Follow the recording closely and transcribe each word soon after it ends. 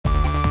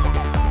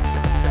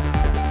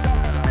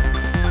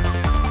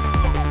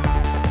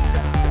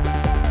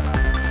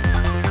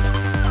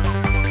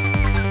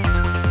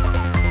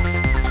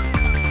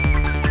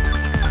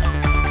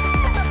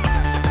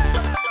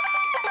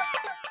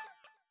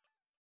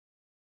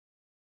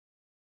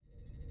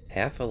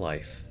Half a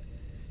life.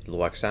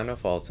 Lwaxana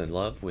falls in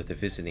love with a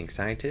visiting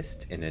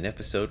scientist in an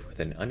episode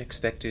with an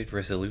unexpected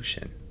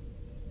resolution.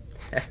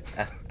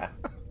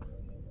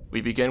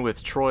 We begin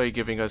with Troy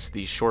giving us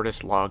the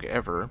shortest log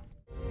ever.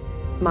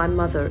 My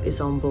mother is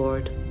on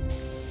board.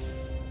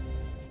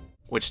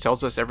 Which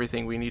tells us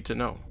everything we need to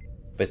know.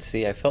 But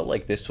see, I felt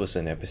like this was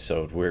an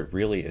episode where it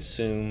really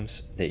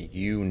assumes that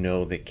you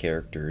know the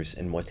characters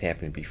and what's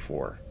happened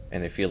before.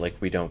 And I feel like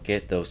we don't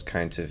get those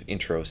kinds of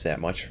intros that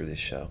much for this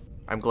show.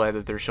 I'm glad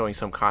that they're showing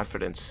some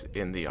confidence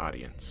in the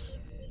audience.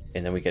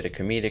 And then we get a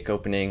comedic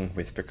opening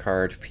with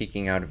Picard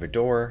peeking out of a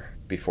door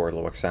before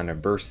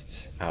Lwaxana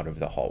bursts out of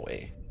the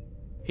hallway.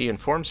 He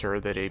informs her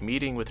that a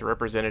meeting with a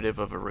representative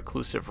of a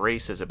reclusive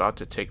race is about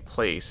to take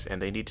place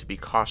and they need to be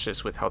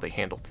cautious with how they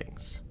handle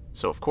things.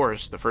 So of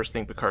course, the first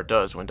thing Picard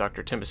does when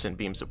Dr. Teamocil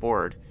beams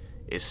aboard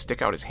is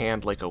stick out his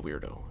hand like a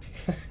weirdo.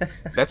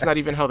 That's not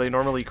even how they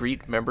normally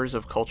greet members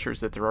of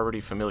cultures that they're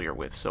already familiar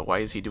with, so why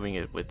is he doing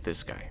it with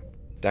this guy?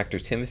 Dr.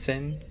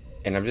 Teamocil,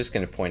 and I'm just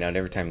going to point out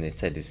every time they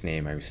said his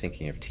name, I was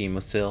thinking of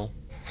Teamocil.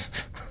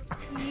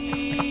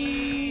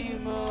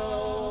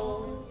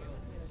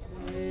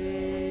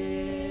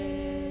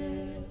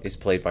 Is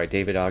played by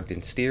David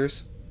Ogden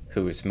Stiers,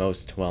 who is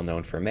most well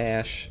known for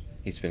MASH.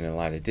 He's been in a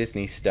lot of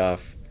Disney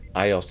stuff.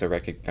 I also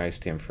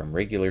recognized him from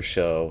Regular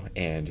Show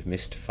and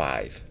Myst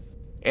 5.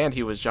 And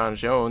he was John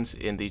Jones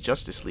in the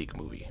Justice League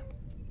movie.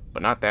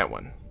 But not that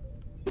one.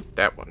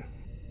 That one.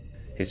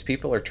 His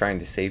people are trying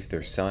to save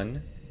their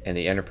son, and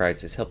the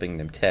Enterprise is helping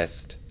them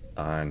test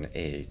on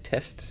a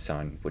test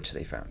son, which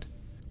they found.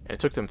 And it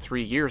took them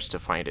 3 years to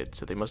find it,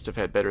 so they must have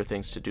had better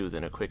things to do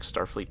than a quick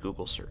Starfleet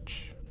Google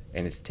search.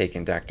 And it's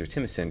taken Dr.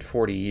 Teamocil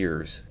 40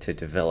 years to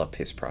develop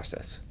his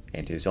process,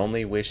 and his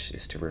only wish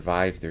is to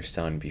revive their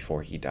son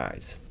before he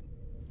dies.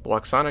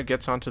 Lwaxana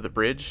gets onto the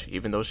bridge,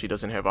 even though she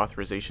doesn't have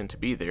authorization to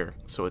be there,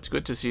 so it's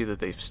good to see that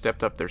they've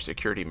stepped up their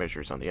security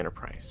measures on the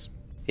Enterprise.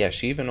 Yeah,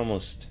 she even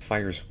almost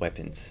fires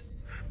weapons.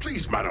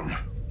 Please, madam,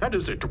 that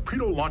is a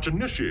torpedo launch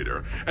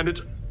initiator, and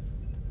it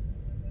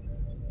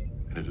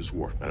is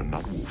Worf, madam,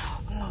 not Wolf.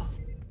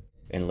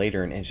 And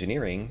later in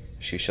engineering,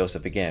 she shows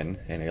up again,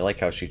 and I like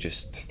how she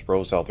just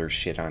throws all their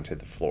shit onto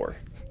the floor.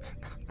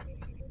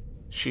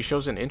 She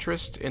shows an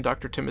interest in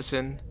Dr.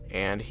 Teamocil,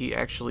 and he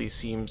actually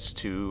seems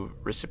to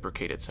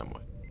reciprocate it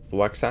somewhat.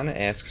 Lwaxana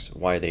asks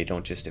why they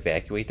don't just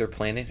evacuate their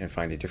planet and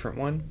find a different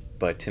one,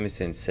 but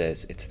Teamocil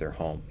says it's their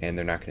home, and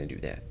they're not going to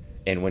do that.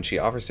 And when she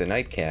offers a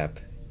nightcap,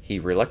 he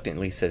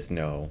reluctantly says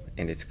no,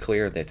 and it's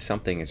clear that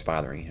something is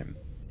bothering him.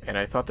 And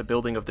I thought the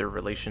building of their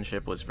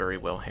relationship was very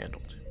well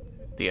handled.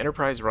 The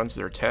Enterprise runs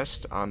their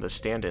test on the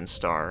stand-in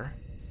star.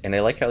 And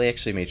I like how they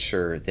actually made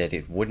sure that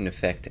it wouldn't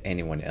affect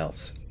anyone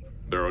else.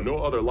 There are no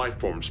other life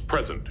forms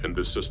present in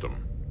this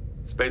system.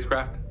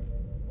 Spacecraft?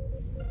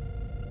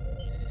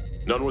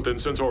 None within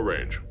sensor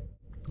range.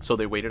 So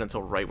they waited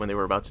until right when they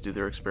were about to do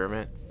their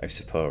experiment? I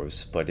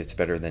suppose, but it's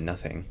better than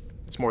nothing.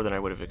 It's more than I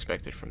would have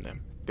expected from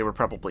them. They were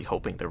probably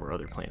hoping there were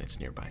other planets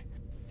nearby.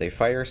 They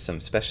fire some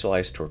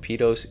specialized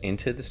torpedoes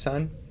into the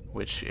sun,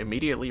 which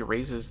immediately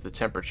raises the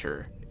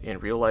temperature. In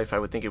real life, I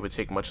would think it would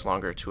take much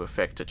longer to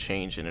effect a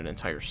change in an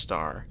entire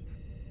star.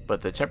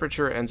 But the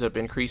temperature ends up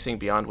increasing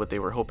beyond what they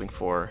were hoping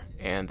for,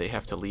 and they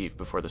have to leave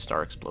before the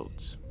star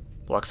explodes.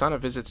 Lwaxana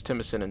visits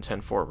Teamocil in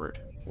 10 Forward,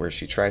 where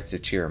she tries to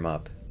cheer him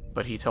up.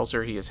 But he tells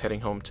her he is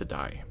heading home to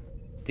die.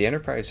 The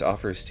Enterprise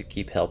offers to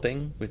keep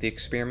helping with the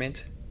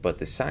experiment, but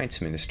the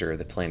science minister of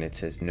the planet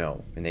says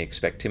no, and they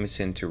expect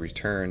Teamocil to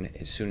return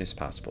as soon as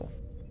possible.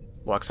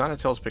 Lwaxana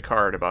tells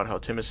Picard about how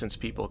Teamocil's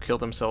people kill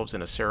themselves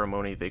in a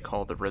ceremony they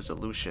call the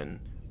Resolution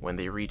when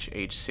they reach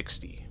age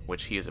 60,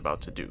 which he is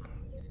about to do.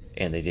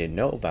 And they didn't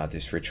know about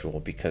this ritual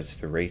because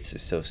the race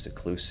is so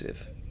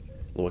seclusive.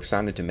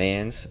 Lwaxana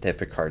demands that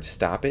Picard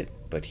stop it,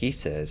 but he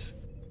says,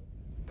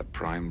 "The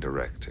Prime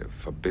Directive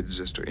forbids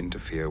us to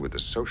interfere with the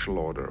social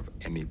order of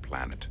any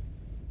planet."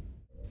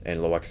 And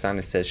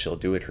Lwaxana says she'll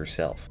do it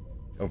herself.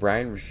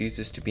 O'Brien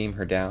refuses to beam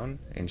her down,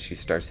 and she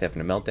starts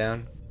having a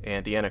meltdown.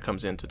 And Deanna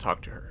comes in to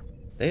talk to her.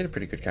 They had a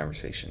pretty good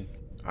conversation.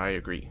 I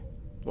agree.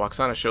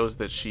 Lwaxana shows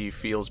that she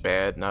feels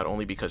bad not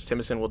only because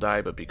Teamocil will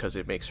die, but because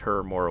it makes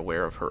her more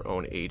aware of her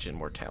own age and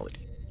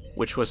mortality,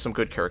 which was some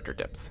good character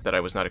depth that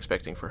I was not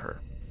expecting for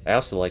her. I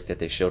also like that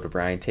they showed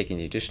O'Brien taking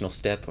the additional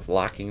step of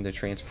locking the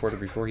transporter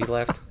before he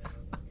left.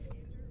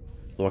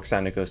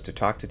 Lwaxana goes to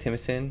talk to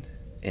Teamocil,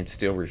 and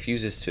still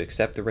refuses to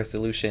accept the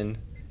resolution,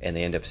 and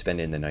they end up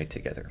spending the night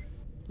together.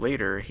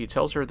 Later, he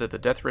tells her that the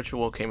death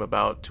ritual came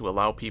about to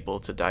allow people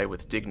to die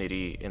with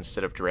dignity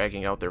instead of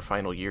dragging out their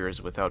final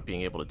years without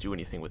being able to do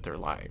anything with their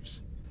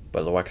lives.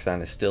 But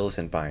Lwaxana still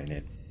isn't buying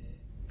it.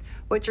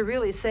 What you're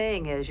really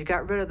saying is you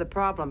got rid of the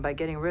problem by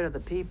getting rid of the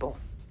people.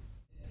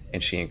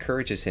 And she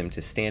encourages him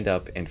to stand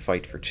up and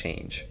fight for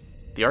change.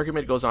 The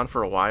argument goes on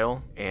for a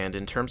while, and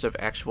in terms of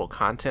actual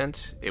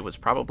content, it was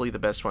probably the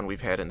best one we've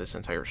had in this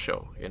entire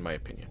show, in my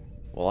opinion.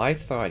 Well, I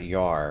thought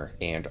Yar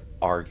and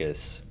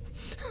Argus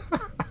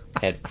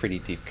had pretty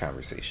deep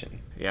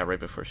conversation. Yeah, right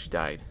before she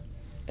died.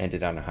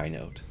 Ended on a high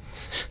note.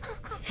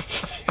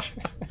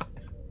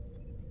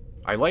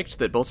 I liked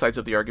that both sides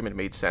of the argument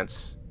made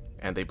sense,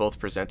 and they both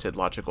presented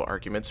logical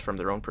arguments from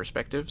their own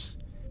perspectives.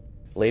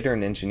 Later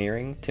in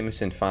engineering,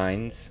 Timocil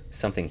finds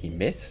something he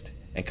missed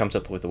and comes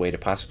up with a way to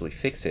possibly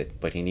fix it,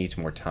 but he needs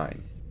more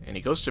time. And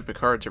he goes to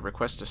Picard to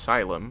request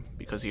asylum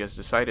because he has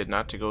decided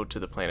not to go to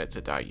the planet to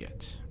die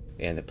yet.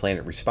 And the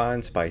planet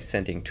responds by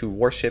sending 2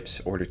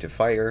 warships ordered to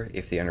fire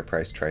if the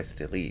Enterprise tries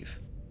to leave.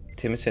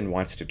 Timocil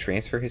wants to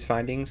transfer his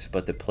findings,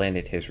 but the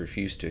planet has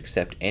refused to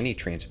accept any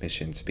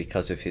transmissions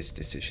because of his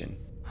decision.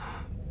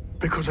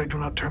 Because I do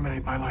not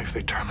terminate my life,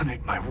 they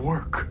terminate my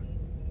work.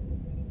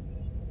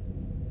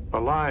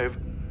 Alive,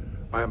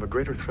 I am a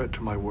greater threat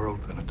to my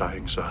world than a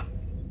dying sun.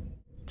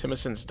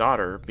 Timocil's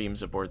daughter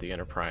beams aboard the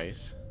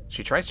Enterprise.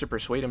 She tries to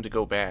persuade him to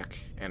go back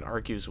and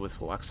argues with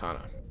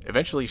Lwaxana.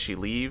 Eventually she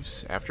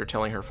leaves after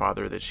telling her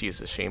father that she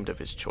is ashamed of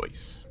his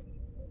choice.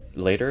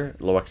 Later,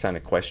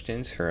 Lwaxana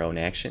questions her own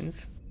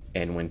actions,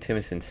 and when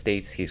Timocil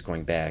states he's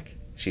going back,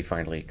 she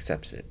finally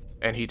accepts it.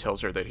 And he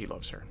tells her that he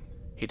loves her.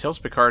 He tells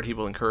Picard he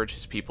will encourage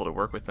his people to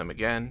work with them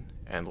again,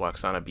 and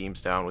Lwaxana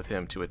beams down with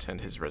him to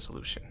attend his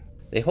resolution.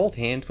 They hold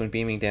hands when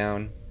beaming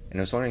down, and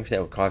I was wondering if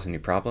that would cause any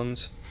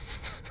problems.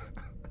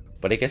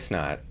 But I guess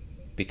not,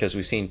 because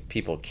we've seen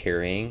people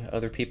carrying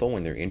other people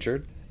when they're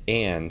injured,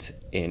 and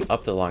in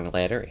Up the Long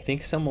Ladder, I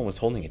think someone was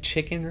holding a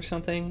chicken or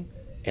something,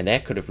 and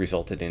that could have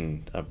resulted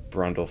in a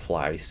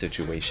Brundlefly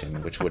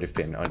situation, which would have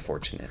been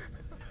unfortunate.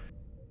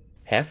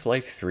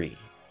 Half-Life 3.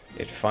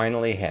 It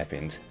finally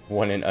happened.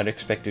 What an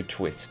unexpected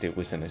twist. It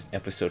was in an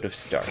episode of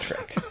Star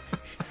Trek.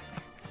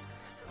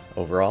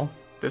 Overall,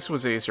 this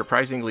was a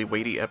surprisingly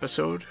weighty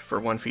episode for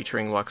one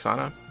featuring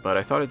Lwaxana, but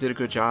I thought it did a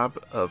good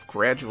job of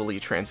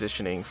gradually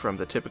transitioning from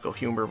the typical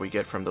humor we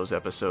get from those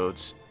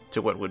episodes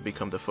to what would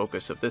become the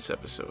focus of this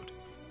episode.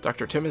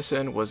 Dr.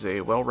 Timocil was a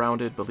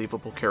well-rounded,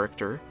 believable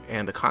character,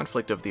 and the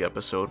conflict of the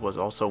episode was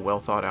also well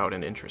thought out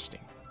and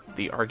interesting.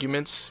 The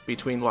arguments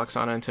between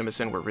Lwaxana and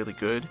Timocil were really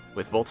good,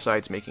 with both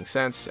sides making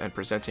sense and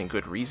presenting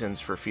good reasons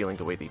for feeling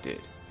the way they did.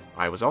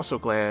 I was also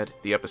glad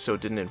the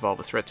episode didn't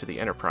involve a threat to the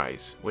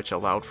Enterprise, which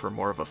allowed for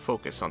more of a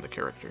focus on the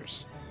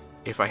characters.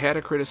 If I had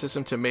a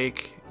criticism to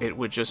make, it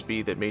would just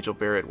be that Majel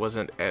Barrett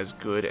wasn't as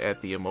good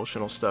at the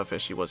emotional stuff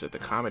as she was at the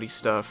comedy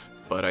stuff,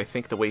 but I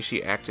think the way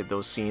she acted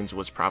those scenes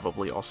was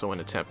probably also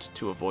an attempt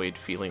to avoid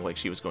feeling like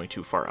she was going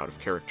too far out of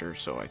character,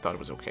 so I thought it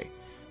was okay.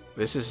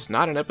 This is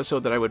not an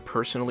episode that I would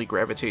personally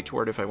gravitate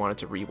toward if I wanted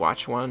to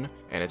rewatch one,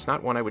 and it's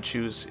not one I would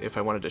choose if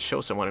I wanted to show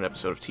someone an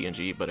episode of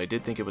TNG, but I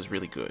did think it was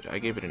really good. I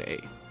gave it an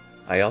A.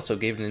 I also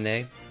gave it an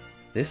A.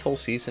 This whole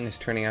season is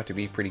turning out to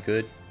be pretty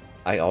good.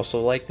 I also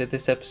like that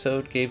this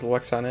episode gave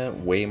Lwaxana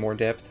way more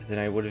depth than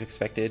I would have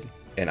expected,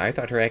 and I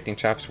thought her acting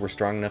chops were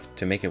strong enough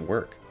to make it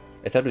work.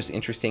 I thought it was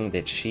interesting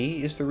that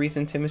she is the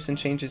reason Timocil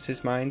changes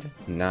his mind,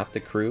 not the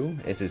crew,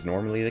 as is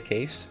normally the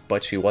case,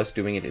 but she was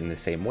doing it in the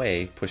same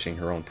way, pushing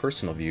her own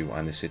personal view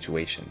on the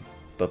situation.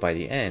 But by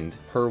the end,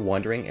 her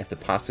wondering at the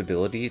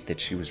possibility that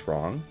she was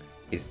wrong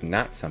is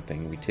not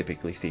something we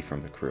typically see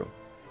from the crew.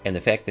 And the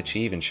fact that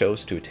she even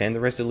chose to attend the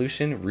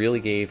resolution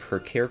really gave her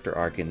character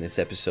arc in this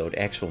episode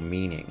actual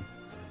meaning.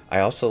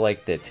 I also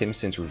like that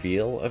Timocil's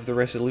reveal of the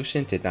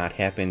resolution did not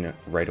happen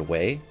right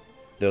away,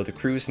 though the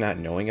crew's not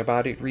knowing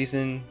about it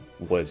reason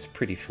was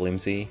pretty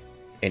flimsy,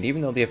 and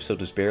even though the episode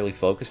was barely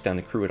focused on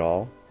the crew at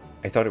all,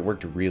 I thought it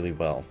worked really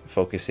well,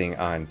 focusing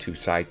on 2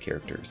 side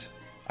characters.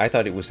 I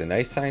thought it was a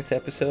nice science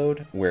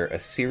episode where a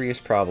serious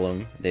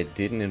problem that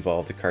didn't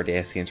involve the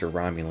Cardassians or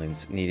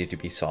Romulans needed to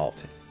be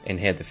solved, and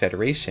had the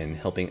Federation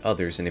helping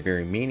others in a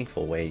very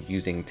meaningful way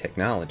using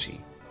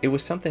technology. It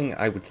was something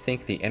I would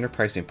think the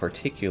Enterprise in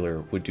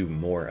particular would do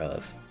more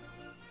of,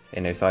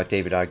 and I thought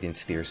David Ogden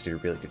Stiers did a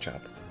really good job.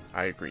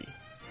 I agree.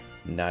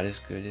 Not as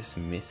good as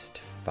Myst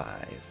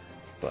 5,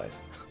 but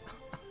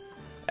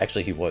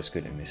actually he was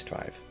good in Myst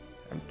 5.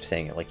 I'm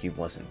saying it like he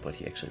wasn't, but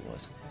he actually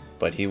was.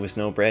 But he was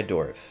no Brad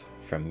Dourif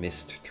from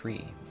Myst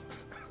 3.